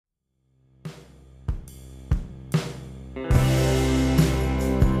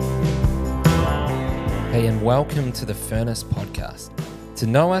Hey, and welcome to the Furnace Podcast. To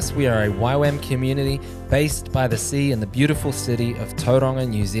know us, we are a YWAM community based by the sea in the beautiful city of Tauranga,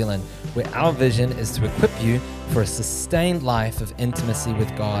 New Zealand, where our vision is to equip you for a sustained life of intimacy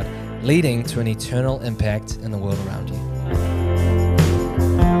with God, leading to an eternal impact in the world around you.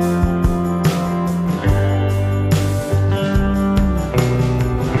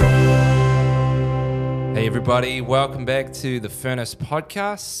 Hey everybody, welcome back to the Furnace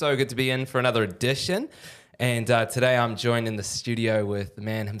Podcast. So good to be in for another edition. And today I'm joined in the studio with the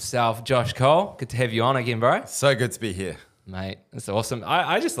man himself, Josh Cole. Good to have you on again, bro. So good to be here. Mate, it's awesome.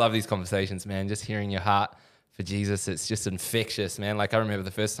 I just love these conversations, man. Just hearing your heart for Jesus, it's just infectious, man. Like I remember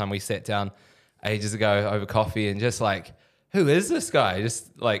the first time we sat down ages ago over coffee and just like, who is this guy?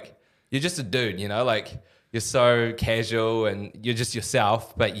 Just like, you're just a dude, you know, like you're so casual and you're just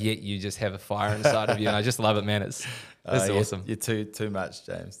yourself, but yet you just have a fire inside of you. And I just love it, man. It's awesome. You're too much,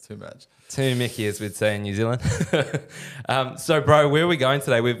 James. Too much. Too Mickey, as we'd say in New Zealand. So, bro, where are we going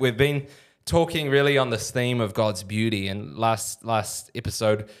today? We've been talking really on this theme of God's beauty. And last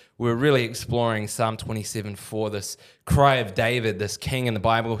episode, we were really exploring Psalm 27:4, this cry of David, this king in the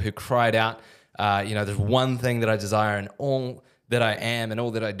Bible who cried out, there's one thing that I desire and all that I am and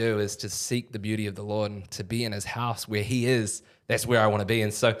all that I do is to seek the beauty of the Lord and to be in his house where he is. That's where I want to be.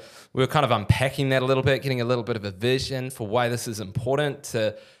 And so we were kind of unpacking that a little bit, getting a little bit of a vision for why this is important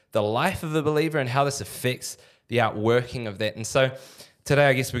to the life of the believer and how this affects the outworking of that. And so today,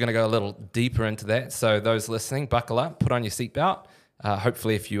 I guess we're going to go a little deeper into that. So those listening, buckle up, put on your seatbelt.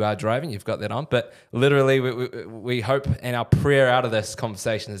 Hopefully, if you are driving, you've got that on. But literally, we hope and our prayer out of this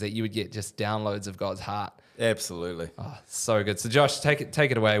conversation is that you would get just downloads of God's heart. Absolutely. Oh, so good. So Josh, take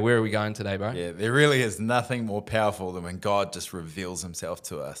it away. Where are we going today, bro? Yeah, there really is nothing more powerful than when God just reveals himself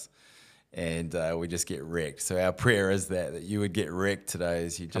to us and we just get wrecked. So our prayer is that you would get wrecked today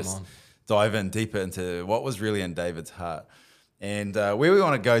as you just dive in deeper into what was really in David's heart. And where we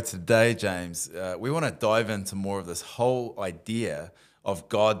want to go today, James, we want to dive into more of this whole idea of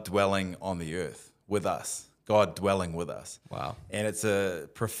God dwelling on the earth with us. God dwelling with us. Wow. And it's a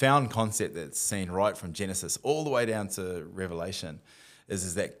profound concept that's seen right from Genesis all the way down to Revelation,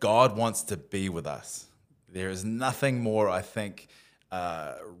 is that God wants to be with us. There is nothing more, I think,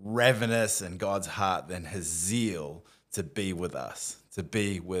 ravenous in God's heart than his zeal to be with us, to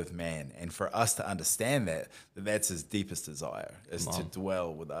be with man. And for us to understand that's his deepest desire, is to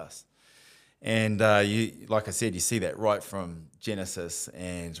dwell with us. And like I said, you see that right from Genesis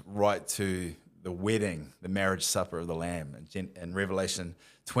and right to the wedding, the marriage supper of the Lamb in Revelation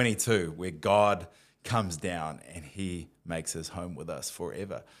 22, where God comes down and he makes his home with us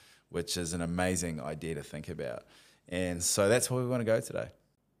forever, which is an amazing idea to think about. And so that's where we want to go today.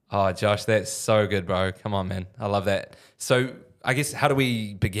 Oh, Josh, that's so good, bro. Come on, man. I love that. So I guess how do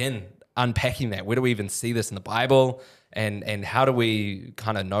we begin unpacking that? Where do we even see this in the Bible? And how do we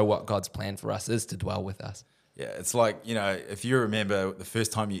kind of know what God's plan for us is to dwell with us? Yeah, it's like, if you remember the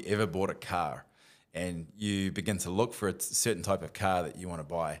first time you ever bought a car and you begin to look for a certain type of car that you want to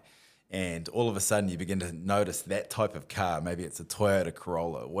buy, and all of a sudden you begin to notice that type of car, maybe it's a Toyota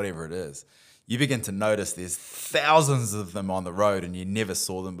Corolla, whatever it is, you begin to notice there's thousands of them on the road and you never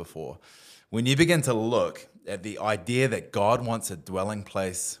saw them before. When you begin to look at the idea that God wants a dwelling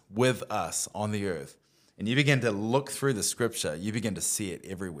place with us on the earth, and you begin to look through the scripture, you begin to see it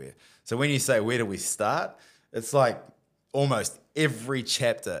everywhere. So when you say, where do we start? It's like almost every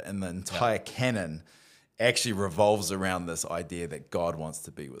chapter in the entire canon actually revolves around this idea that God wants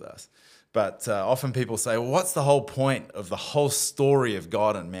to be with us. But often people say, well, what's the whole point of the whole story of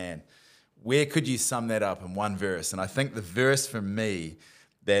God and man? Where could you sum that up in one verse? And I think the verse for me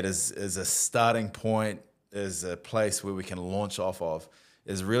that is a starting point, is a place where we can launch off of,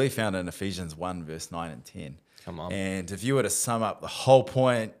 is really found in Ephesians 1, verse 9 and 10. Come on. And if you were to sum up the whole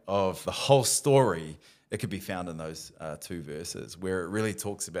point of the whole story, it could be found in those two verses, where it really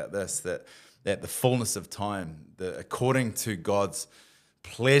talks about this, that the fullness of time, according to God's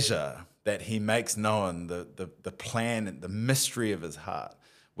pleasure, that he makes known the plan and the mystery of his heart,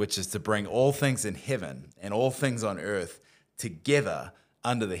 which is to bring all things in heaven and all things on earth together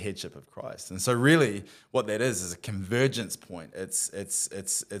under the headship of Christ. And so really what that is a convergence point. It's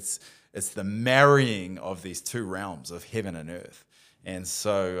the marrying of these two realms of heaven and earth. And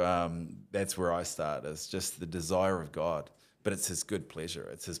so that's where I start, is just the desire of God. But it's his good pleasure.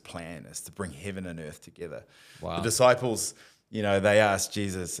 It's his plan, is to bring heaven and earth together. Wow. The disciples, they asked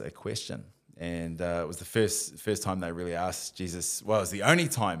Jesus a question. And it was the first time they really asked Jesus. Well, it was the only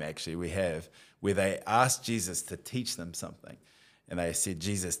time actually we have where they asked Jesus to teach them something. And they said,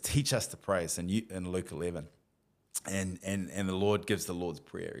 Jesus, teach us to pray. It's in Luke 11. And the Lord gives the Lord's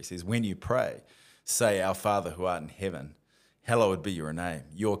Prayer. He says, when you pray, say, Our Father who art in heaven, hallowed be your name.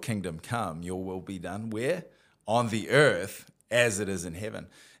 Your kingdom come, your will be done. Where? On the earth as it is in heaven.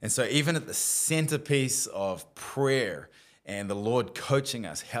 And so even at the centerpiece of prayer and the Lord coaching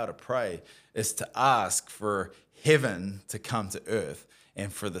us how to pray is to ask for heaven to come to earth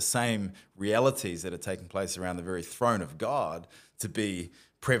and for the same realities that are taking place around the very throne of God to be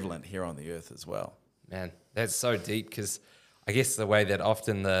prevalent here on the earth as well. Man, that's so deep, because I guess the way that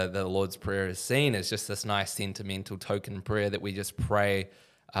often the Lord's Prayer is seen is just this nice sentimental token prayer that we just pray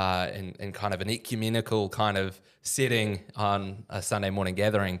in kind of an ecumenical kind of setting on a Sunday morning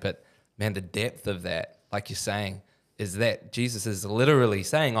gathering. But man, the depth of that, like you're saying, is that Jesus is literally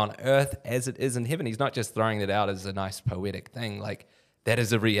saying on earth as it is in heaven. He's not just throwing it out as a nice poetic thing. Like, that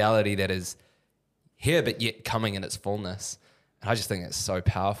is a reality that is here, but yet coming in its fullness. And I just think it's so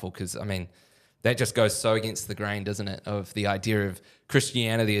powerful, because, I mean, that just goes so against the grain, doesn't it, of the idea of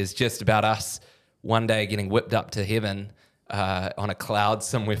Christianity is just about us one day getting whipped up to heaven on a cloud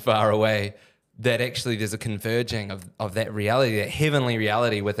somewhere far away, that actually there's a converging of that reality, that heavenly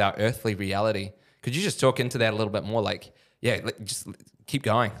reality with our earthly reality. Could you just talk into that a little bit more? Like, yeah, just keep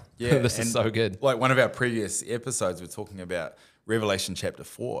going. Yeah, this is so good. Like one of our previous episodes, we're talking about Revelation chapter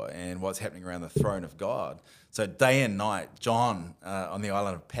 4 and what's happening around the throne of God. So day and night, John on the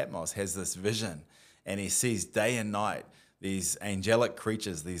island of Patmos has this vision, and he sees day and night these angelic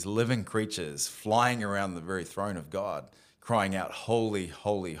creatures, these living creatures flying around the very throne of God, crying out, holy,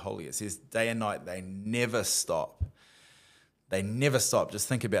 holy, holy. It says day and night, they never stop. They never stop. Just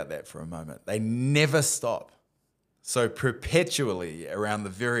think about that for a moment. They never stop. So perpetually around the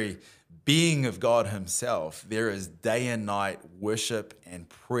very being of God himself, there is day and night worship and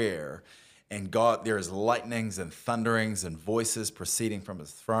prayer. And God, there is lightnings and thunderings and voices proceeding from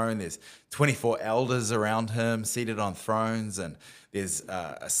his throne. There's 24 elders around him seated on thrones, and there's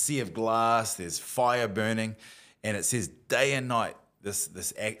a sea of glass, there's fire burning. And it says day and night,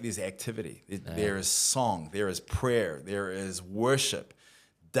 there's activity. There is song, there is prayer, there is worship,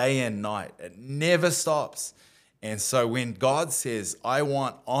 day and night. It never stops. And so when God says, I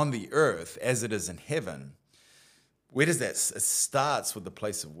want on the earth as it is in heaven, where does that? It starts with the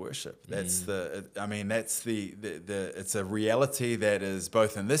place of worship. That's it's a reality that is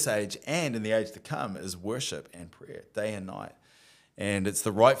both in this age and in the age to come is worship and prayer, day and night. And it's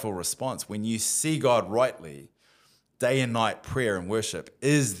the rightful response. When you see God rightly, day and night prayer and worship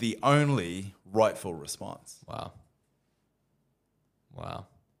is the only rightful response. Wow.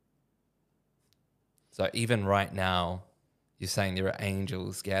 So even right now, you're saying there are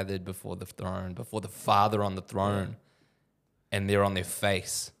angels gathered before the throne, before the Father on the throne, and they're on their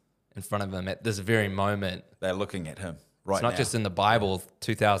face in front of him at this very moment. They're looking at him right now. It's not just in the Bible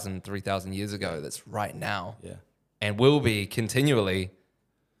 2,000, 3,000 years ago. That's right now. Yeah. And will be continually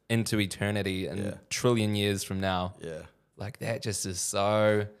into eternity and trillion years from now. Yeah. Like, that just is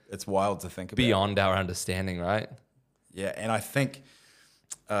so... It's wild to think about. Beyond our understanding, right? Yeah, and I think...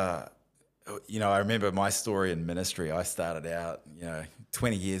 I remember my story in ministry. I started out,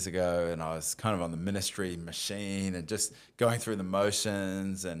 20 years ago, and I was kind of on the ministry machine and just going through the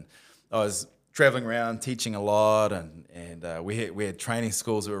motions. And I was traveling around teaching a lot, and we had training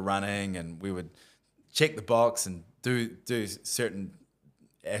schools we were running, and we would check the box and do certain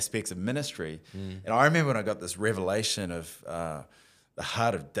aspects of ministry. And I remember when I got this revelation of the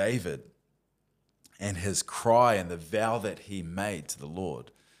heart of David and his cry and the vow that he made to the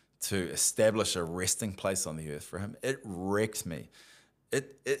Lord to establish a resting place on the earth for him. It wrecked me.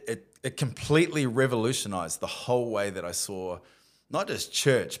 It completely revolutionized the whole way that I saw not just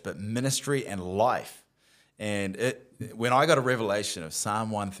church, but ministry and life. And when I got a revelation of Psalm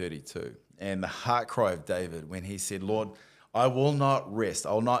 132 and the heart cry of David, when he said, Lord, I will not rest.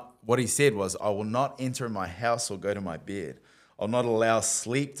 What he said was, I will not enter my house or go to my bed. I'll not allow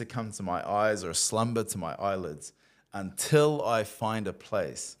sleep to come to my eyes or slumber to my eyelids until I find a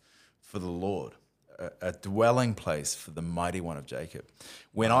place for the Lord, a dwelling place for the mighty one of Jacob.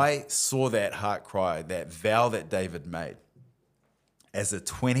 When I saw that heart cry, that vow that David made, as a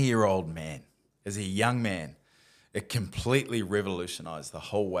 20-year-old man, as a young man, it completely revolutionized the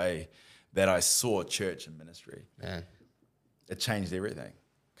whole way that I saw church and ministry. Man. It changed everything.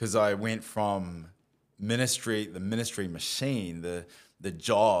 Because I went from ministry, the ministry machine, the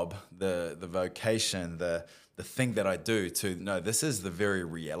job, the vocation, the thing that I do, to no, this is the very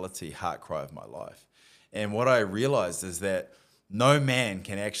reality, heart cry of my life. And what I realized is that no man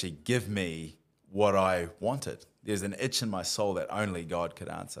can actually give me what I wanted. There's an itch in my soul that only God could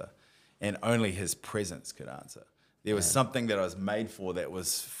answer, and only his presence could answer. There was something that I was made for that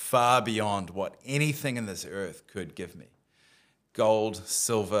was far beyond what anything in this earth could give me. Gold,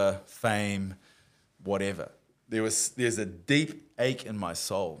 silver, fame, whatever. There's a deep ache in my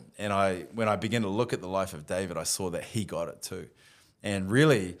soul. And when I began to look at the life of David, I saw that he got it too. And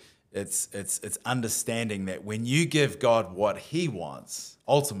really, it's understanding that when you give God what he wants,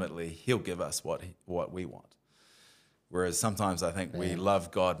 ultimately he'll give us what we want. Whereas sometimes I think we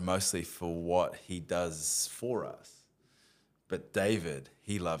love God mostly for what he does for us. But David,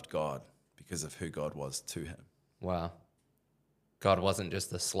 he loved God because of who God was to him. Wow. God wasn't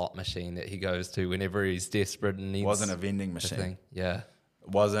just the slot machine that he goes to whenever he's desperate and needs. Wasn't a vending machine. Yeah. It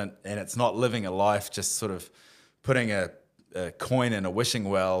wasn't, and it's not living a life just sort of putting a coin in a wishing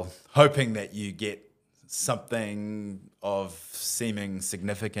well, hoping that you get something of seeming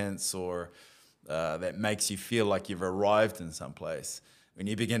significance or that makes you feel like you've arrived in some place. When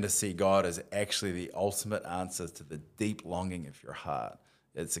you begin to see God as actually the ultimate answer to the deep longing of your heart,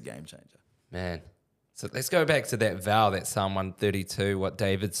 it's a game changer. Man. So let's go back to that vow, that Psalm 132, what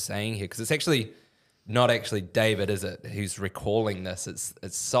David's saying here, because it's actually not actually David, is it, who's recalling this? It's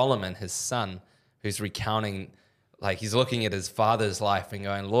Solomon, his son, who's recounting, like he's looking at his father's life and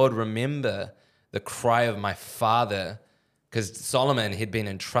going, Lord, remember the cry of my father, because Solomon had been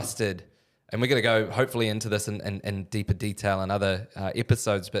entrusted, and we're going to go hopefully into this in deeper detail in other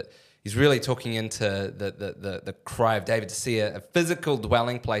episodes, but he's really talking into the cry of David to see a physical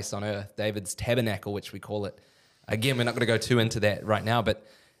dwelling place on earth, David's tabernacle, which we call it. Again, we're not going to go too into that right now, but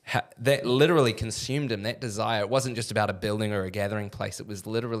that literally consumed him, that desire. It wasn't just about a building or a gathering place. It was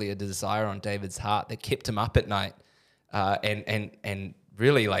literally a desire on David's heart that kept him up at night and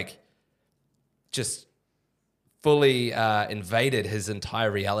really like just fully invaded his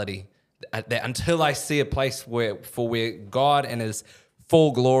entire reality. That until I see a place where God and his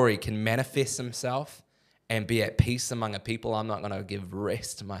full glory can manifest himself and be at peace among a people, I'm not going to give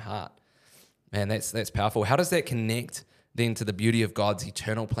rest to my heart. Man, that's powerful. How does that connect then to the beauty of God's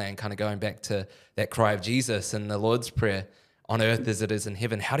eternal plan, kind of going back to that cry of Jesus and the Lord's Prayer, on earth as it is in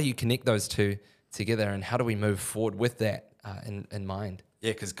heaven? How do you connect those two together, and how do we move forward with that in mind?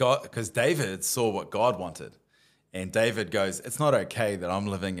 Yeah, because David saw what God wanted. And David goes, it's not okay that I'm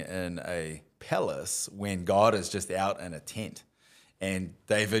living in a palace when God is just out in a tent. And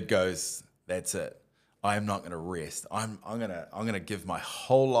David goes, that's it. I am not going to rest. I'm going to give my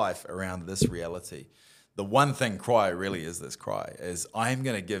whole life around this reality. The one thing cry really is this cry, is I'm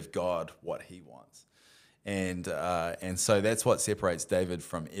going to give God what he wants. And so that's what separates David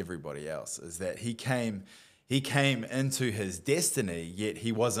from everybody else, is that he came into his destiny, yet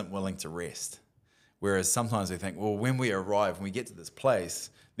he wasn't willing to rest. Whereas sometimes we think, well, when we arrive, when we get to this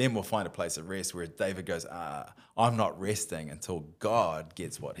place, then we'll find a place of rest. Where David goes, I'm not resting until God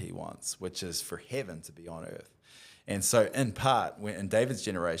gets what he wants, which is for heaven to be on earth. And so in part, in David's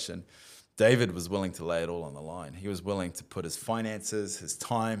generation, David was willing to lay it all on the line. He was willing to put his finances, his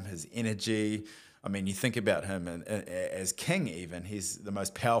time, his energy. I mean, you think about him as king even, he's the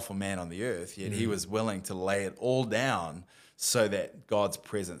most powerful man on the earth, yet he was willing to lay it all down so that God's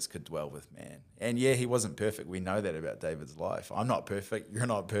presence could dwell with man. And yeah, he wasn't perfect. We know that about David's life. I'm not perfect. You're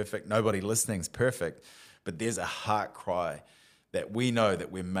not perfect. Nobody listening's perfect. But there's a heart cry that we know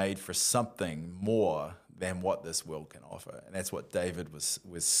that we're made for something more than what this world can offer. And that's what David was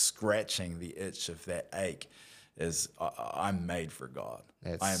scratching the itch of that ache, is I'm made for God.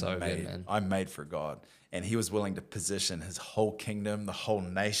 That's so good, man. I'm made for God. And he was willing to position his whole kingdom, the whole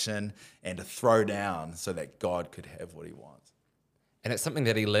nation, and to throw down so that God could have what he wants. And it's something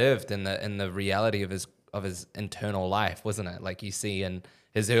that he lived in the reality of his internal life, wasn't it? Like you see in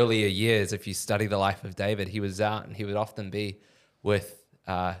his earlier years, if you study the life of David, he was out and he would often be with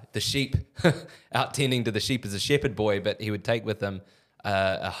the sheep, out tending to the sheep as a shepherd boy, but he would take with him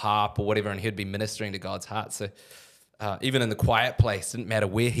a harp or whatever, and he'd be ministering to God's heart. So even in the quiet place, didn't matter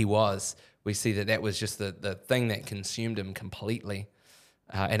where he was, we see that was just the thing that consumed him completely.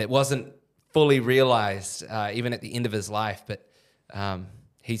 And it wasn't fully realized even at the end of his life, but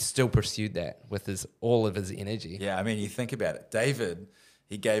he still pursued that with all of his energy. Yeah, I mean, you think about it. David,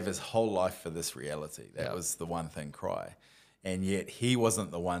 he gave his whole life for this reality. That was the one thing cry. And yet he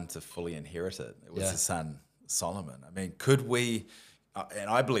wasn't the one to fully inherit it. It was his son, Solomon. I mean, could we, and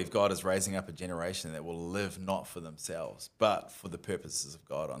I believe God is raising up a generation that will live not for themselves, but for the purposes of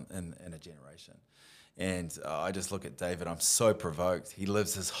God in a generation. And I just look at David, I'm so provoked. He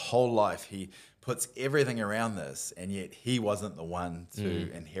lives his whole life. He puts everything around this, and yet he wasn't the one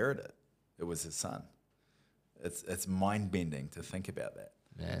to inherit it. It was his son. It's mind-bending to think about that.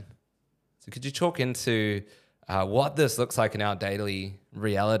 Man. So could you talk into what this looks like in our daily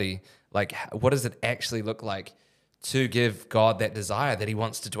reality? Like, what does it actually look like to give God that desire that he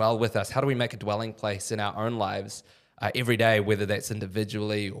wants to dwell with us? How do we make a dwelling place in our own lives every day, whether that's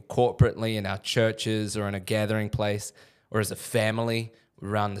individually or corporately in our churches or in a gathering place or as a family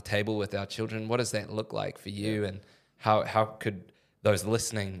around the table with our children? What does that look like for you? And how could those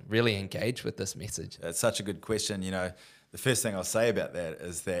listening really engage with this message? That's such a good question. You know, the first thing I'll say about that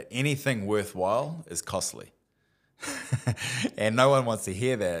is that anything worthwhile is costly. And no one wants to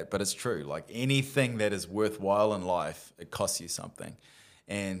hear that, but it's true. Like anything that is worthwhile in life, it costs you something.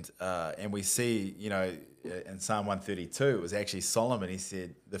 And we see, you know, in Psalm 132, it was actually Solomon. He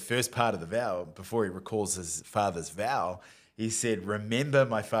said the first part of the vow, before he recalls his father's vow, he said, remember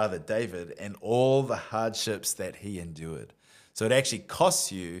my father David and all the hardships that he endured. So it actually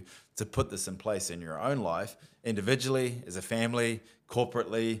costs you to put this in place in your own life, individually, as a family,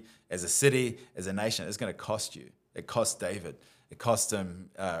 corporately, as a city, as a nation. It's going to cost you. It cost David. It cost him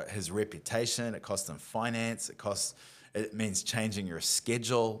his reputation. It cost him finance. It means changing your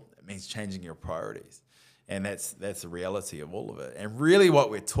schedule. It means changing your priorities. And that's the reality of all of it. And really what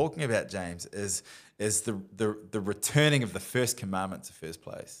we're talking about, James, is the returning of the first commandment to first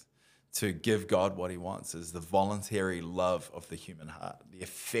place. To give God what he wants is the voluntary love of the human heart, the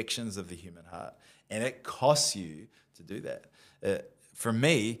affections of the human heart. And it costs you to do that. For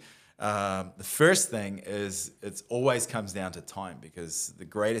me, the first thing is it always comes down to time, because the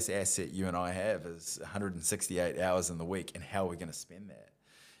greatest asset you and I have is 168 hours in the week, and how we're going to spend that.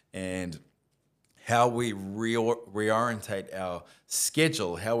 And how we reorientate our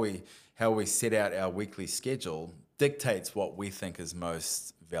schedule, how we set out our weekly schedule dictates what we think is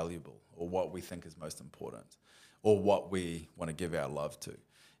most valuable, or what we think is most important, or what we want to give our love to.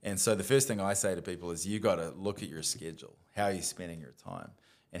 And so the first thing I say to people is you got to look at your schedule. How are you spending your time?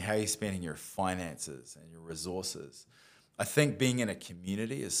 And how are you spending your finances and your resources? I think being in a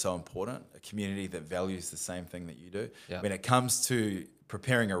community is so important, a community that values the same thing that you do. Yeah. When it comes to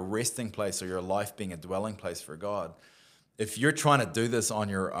preparing a resting place or your life being a dwelling place for God, if you're trying to do this on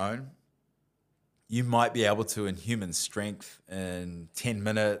your own, you might be able to, in human strength, in 10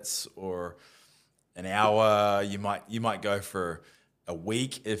 minutes or an hour. You might go for a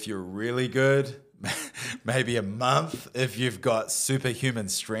week if you're really good, maybe a month if you've got superhuman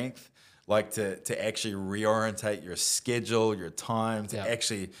strength, like to actually reorientate your schedule, your time, to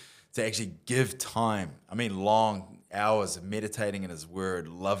actually give time. I mean, long hours of meditating in his word,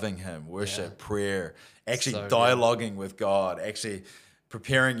 loving him, worship, prayer, actually so dialoguing with God, actually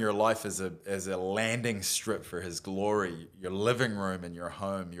preparing your life as a landing strip for his glory, your living room in your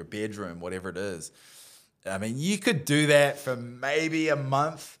home, your bedroom, whatever it is. I mean, you could do that for maybe a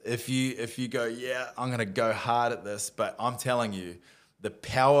month if you go, yeah, I'm going to go hard at this. But I'm telling you, the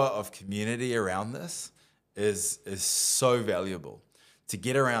power of community around this is so valuable. To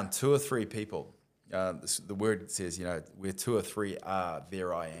get around 2 or 3 people, the word says, you know, where 2 or 3 are,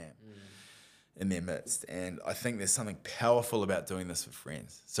 there I am. In their midst. And I think there's something powerful about doing this with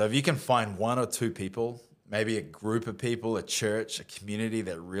friends. So if you can find 1 or 2 people, maybe a group of people, a church, a community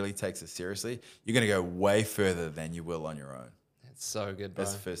that really takes it seriously, you're going to go way further than you will on your own. That's so good, bro.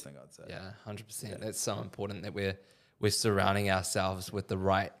 That's the first thing I'd say. Yeah, 100%. Yeah. That's so important that we're surrounding ourselves with the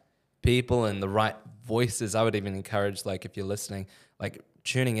right people and the right voices. I would even encourage, like, if you're listening, like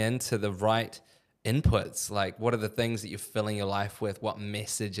tuning into the right inputs. Like, what are the things that you're filling your life with? What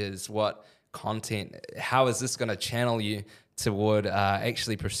messages? What content? How is this going to channel you toward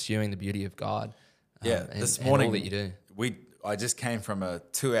actually pursuing the beauty of God? This morning all that you do. I just came from a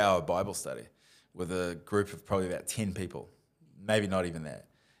 2-hour Bible study with a group of probably about 10 people, maybe not even that.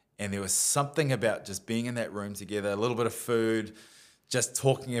 And there was something about just being in that room together, a little bit of food, just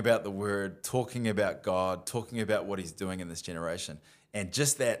talking about the word, talking about God, talking about what he's doing in this generation. And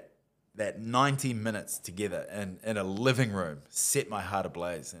just that 90 minutes together in a living room set my heart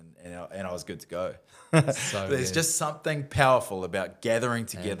ablaze, and I was good to go. So there's just something powerful about gathering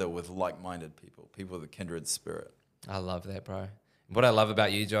together with like-minded people with a kindred spirit. I love that, bro. What I love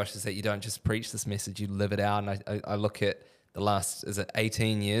about you, Josh, is that you don't just preach this message, you live it out. And I look at the last,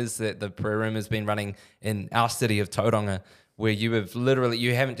 18 years that the prayer room has been running in our city of Tauranga, where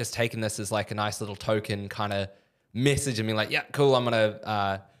you haven't just taken this as like a nice little token kind of message and been like, yeah, cool, I'm going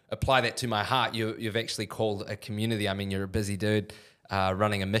to apply that to my heart. You've actually called a community. I mean, you're a busy dude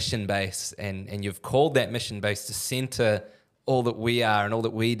running a mission base, and you've called that mission base to center all that we are and all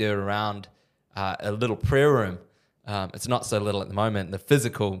that we do around a little prayer room. It's not so little at the moment, the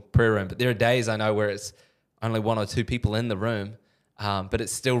physical prayer room, but there are days I know where it's only 1 or 2 people in the room, but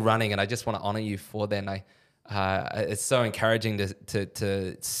it's still running, and I just want to honor you for that. And it's so encouraging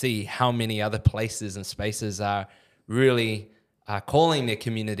to see how many other places and spaces are really calling their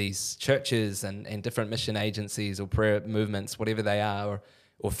communities, churches and different mission agencies or prayer movements, whatever they are,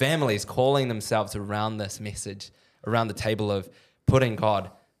 or families calling themselves around this message. around the table of putting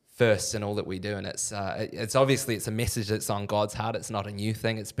God first in all that we do. And it's obviously it's a message that's on God's heart. It's not a new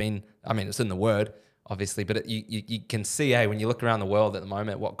thing. It's in the Word, obviously, but you can see, when you look around the world at the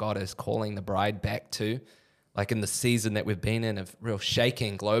moment, what God is calling the bride back to, like in the season that we've been in of real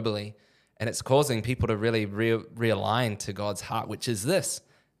shaking globally, and it's causing people to really realign to God's heart, which is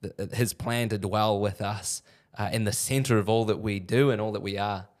His plan to dwell with us in the center of all that we do and all that we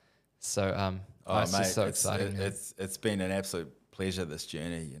are. So, it's just so exciting. It's been an absolute pleasure, this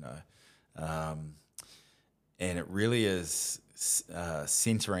journey, and it really is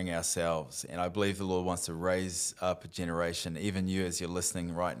centering ourselves. And I believe the Lord wants to raise up a generation, even you as you're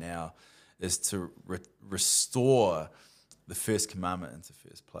listening right now, is to restore the first commandment into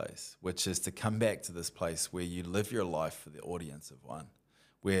first place, which is to come back to this place where you live your life for the audience of one,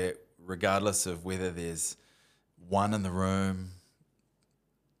 where regardless of whether there's one in the room,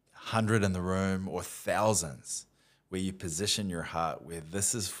 100 in the room, or thousands, where you position your heart where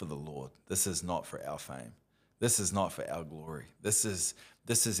this is for the Lord. This is not for our fame. This is not for our glory. This is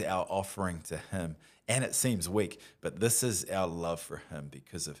our offering to Him. And it seems weak, but this is our love for Him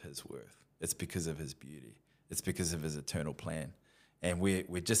because of His worth. It's because of His beauty. It's because of His eternal plan. And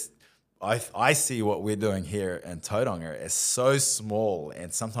I see what we're doing here in Tauranga as so small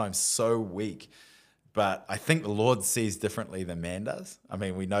and sometimes so weak. But I think the Lord sees differently than man does. I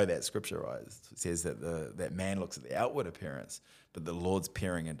mean, we know that scripture, right? It says that that man looks at the outward appearance, but the Lord's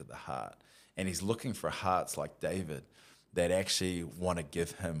peering into the heart. And He's looking for hearts like David that actually want to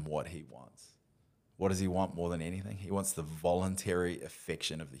give Him what He wants. What does He want more than anything? He wants the voluntary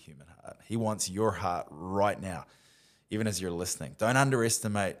affection of the human heart. He wants your heart right now, even as you're listening. Don't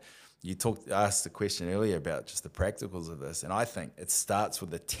underestimate. You asked the question earlier about just the practicals of this, and I think it starts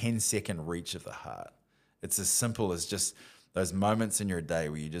with the 10-second reach of the heart. It's as simple as just those moments in your day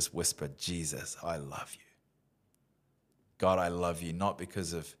where you just whisper, Jesus, I love you. God, I love you, not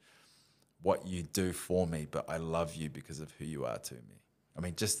because of what you do for me, but I love you because of who you are to me. I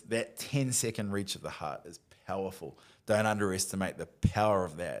mean, just that 10-second reach of the heart is powerful. Don't underestimate the power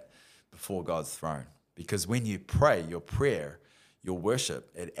of that before God's throne. Because when you pray, your prayer, your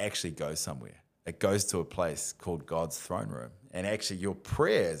worship, it actually goes somewhere. It goes to a place called God's throne room. And actually your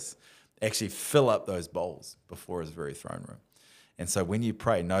prayers actually fill up those bowls before His very throne room. And so when you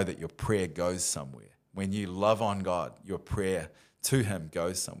pray, know that your prayer goes somewhere. When you love on God, your prayer to Him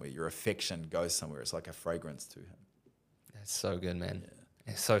goes somewhere. Your affection goes somewhere. It's like a fragrance to Him. That's so good, man.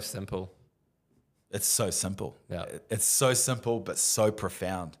 Yeah. It's so simple. It's so simple. Yeah. It's so simple, but so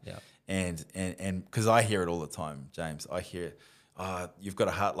profound. Yeah. And because I hear it all the time, James. I hear, you've got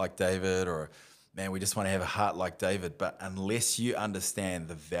a heart like David, or man, we just want to have a heart like David. But unless you understand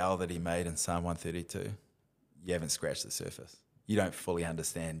the vow that he made in Psalm 132, you haven't scratched the surface. You don't fully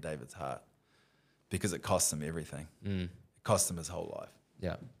understand David's heart because it cost him everything. It cost him his whole life.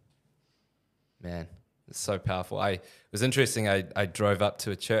 Yeah. Man, it's so powerful. It was interesting. I drove up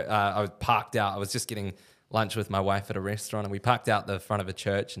to a church. I was parked out. I was just getting lunch with my wife at a restaurant, and we parked out the front of a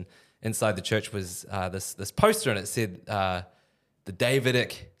church, and inside the church was this poster, and it said the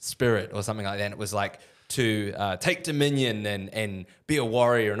Davidic spirit or something like that. And it was like to take dominion and be a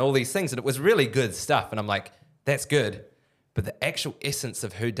warrior and all these things. And it was really good stuff. And I'm like, that's good. But the actual essence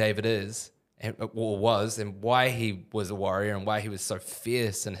of who David is or was, and why he was a warrior and why he was so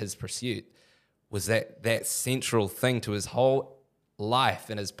fierce in his pursuit, was that central thing to his whole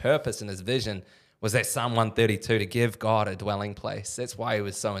life and his purpose and his vision was that Psalm 132, to give God a dwelling place. That's why he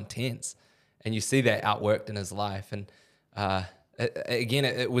was so intense. And you see that outworked in his life. And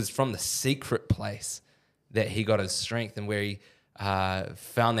it was from the secret place that he got his strength and where he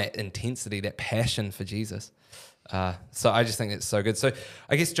found that intensity, that passion for Jesus. So I just think it's so good. So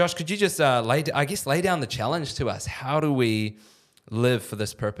I guess, Josh, could you just lay down the challenge to us? How do we live for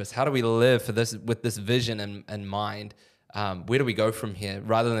this purpose? How do we live for this with this vision in mind? Where do we go from here,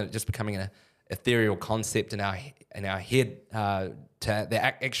 rather than it just becoming an ethereal concept in our head, to the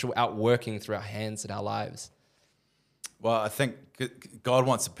actual outworking through our hands and our lives? Well, I think God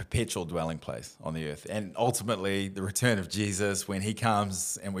wants a perpetual dwelling place on the earth. And ultimately, the return of Jesus, when he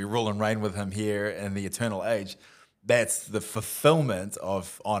comes and we rule and reign with him here in the eternal age, that's the fulfillment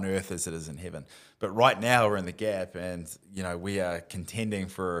of on earth as it is in heaven. But right now, we're in the gap, and we are contending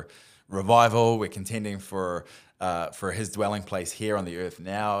for revival. We're contending for his dwelling place here on the earth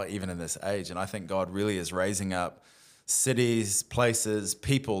now, even in this age. And I think God really is raising up cities, places,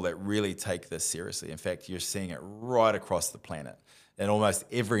 people that really take this seriously. In fact, you're seeing it right across the planet. In almost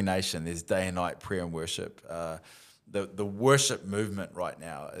every nation, there's day and night prayer and worship. The worship movement right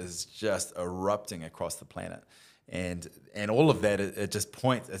now is just erupting across the planet. And all of that, it just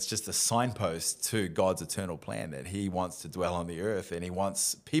points, it's just a signpost to God's eternal plan that he wants to dwell on the earth, and he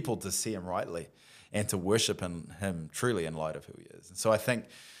wants people to see him rightly and to worship him truly in light of who he is. And so I think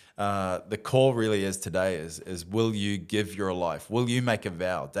the call really is today is will you give your life? Will you make a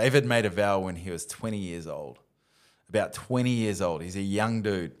vow? David made a vow when he was 20 years old, about 20 years old. He's a young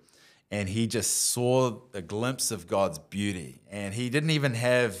dude. And he just saw a glimpse of God's beauty. And he didn't even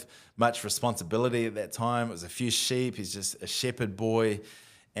have much responsibility at that time. It was a few sheep. He's just a shepherd boy.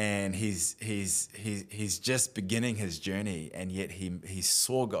 And he's just beginning his journey. And yet he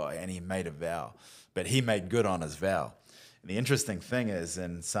saw God and he made a vow. But he made good on his vow. And the interesting thing is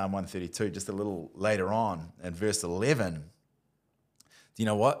in Psalm 132, just a little later on, in verse 11, do you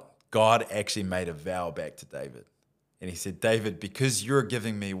know what? God actually made a vow back to David. And he said, David, because you're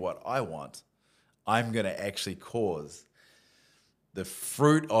giving me what I want, I'm going to actually cause the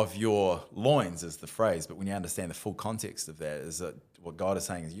fruit of your loins is the phrase. But when you understand the full context of that, is that what God is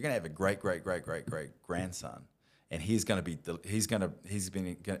saying is you're going to have a great grandson, and he's going to be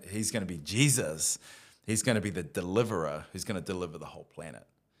Jesus. He's going to be the deliverer who's going to deliver the whole planet,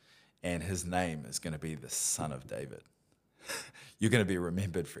 and his name is going to be the Son of David. You're going to be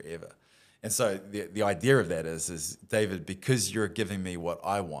remembered forever. And so the idea of that is David, because you're giving me what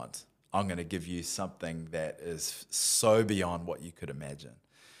I want, I'm going to give you something that is so beyond what you could imagine.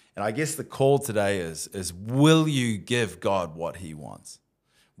 And I guess the call today is will you give God what he wants?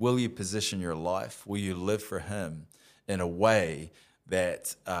 Will you position your life? Will you live for him in a way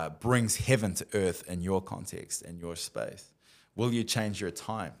that brings heaven to earth in your context, in your space? Will you change your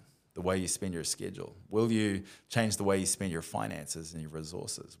time? The way you spend your schedule? Will you change the way you spend your finances and your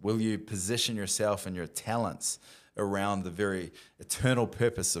resources? Will you position yourself and your talents around the very eternal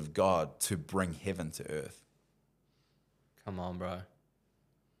purpose of God to bring heaven to earth? Come on, bro.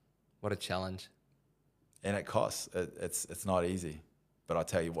 What a challenge. And it costs. It's not easy, but I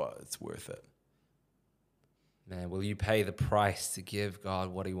tell you what, it's worth it. Man, will you pay the price to give God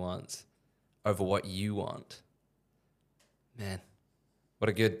what he wants over what you want? Man. What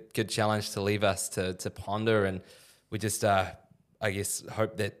a good challenge to leave us to ponder. And we just, I guess,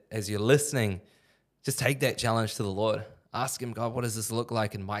 hope that as you're listening, just take that challenge to the Lord. Ask him, God, what does this look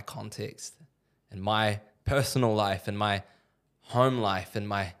like in my context, in my personal life, in my home life, in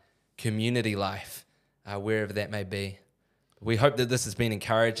my community life, wherever that may be. We hope that this has been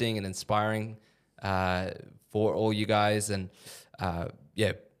encouraging and inspiring for all you guys. And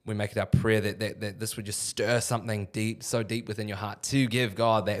we make it our prayer that this would just stir something deep, so deep within your heart to give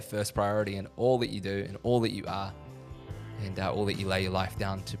God that first priority in all that you do and all that you are and all that you lay your life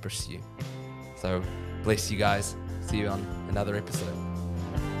down to pursue. So bless you guys. See you on another episode.